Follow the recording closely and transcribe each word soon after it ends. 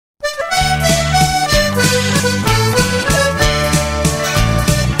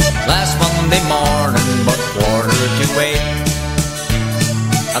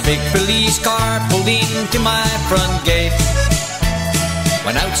big police car pulled into my front gate.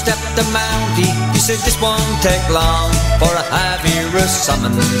 When out stepped the Mountie, he said this won't take long, for I have here a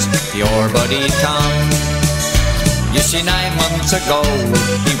summons for your buddy Tom. You see, 9 months ago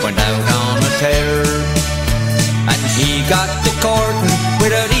he went out on a tear, and he got to courting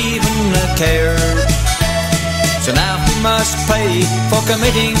without even a care. So now he must pay for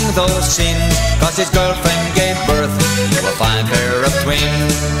committing those sins, 'cause his girlfriend gave birth to a fine pair of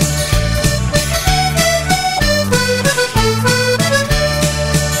twins.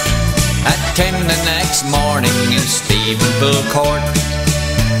 At 10 the next morning in Stephenville Court,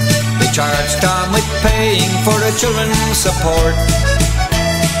 they charged Tom with paying for the children's support.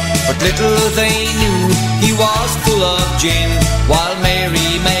 But little they knew he was full of gin, while Mary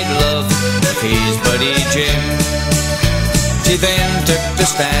made love with his buddy Jim. She then took the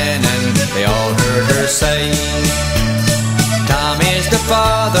stand and they all heard her say, Tom is the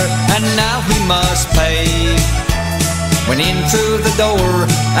father and now he must pay. Went in through the door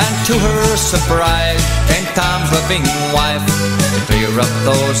and to her surprise came Tom's loving wife to clear up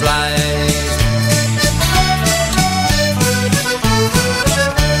those lies.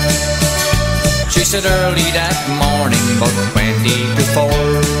 She said early that morning, about 20 to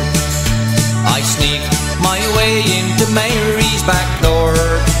 4, I sneaked my way into Mary's back door,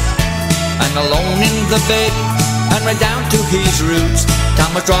 and alone in the bed and right down to his roots,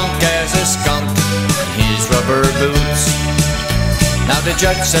 Tom was drunk as a skunk in his rubber boots. Now the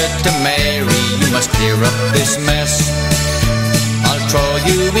judge said to Mary, you must clear up this mess. I'll throw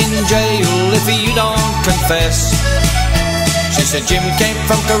you in jail if you don't confess. She said Jim came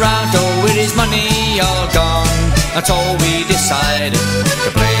from Toronto with his money all gone, and so we decided to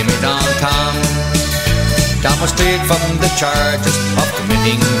blame it on Tom. Tom was cleared from the charges of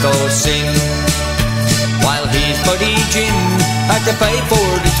committing those sins, while his buddy Jim had to pay for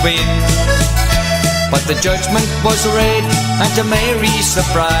the twins. But the judgment was read, and to Mary's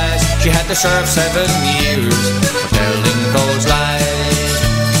surprise, she had to serve 7 years for telling those lies.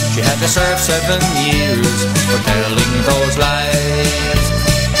 She had to serve 7 years for telling those lies.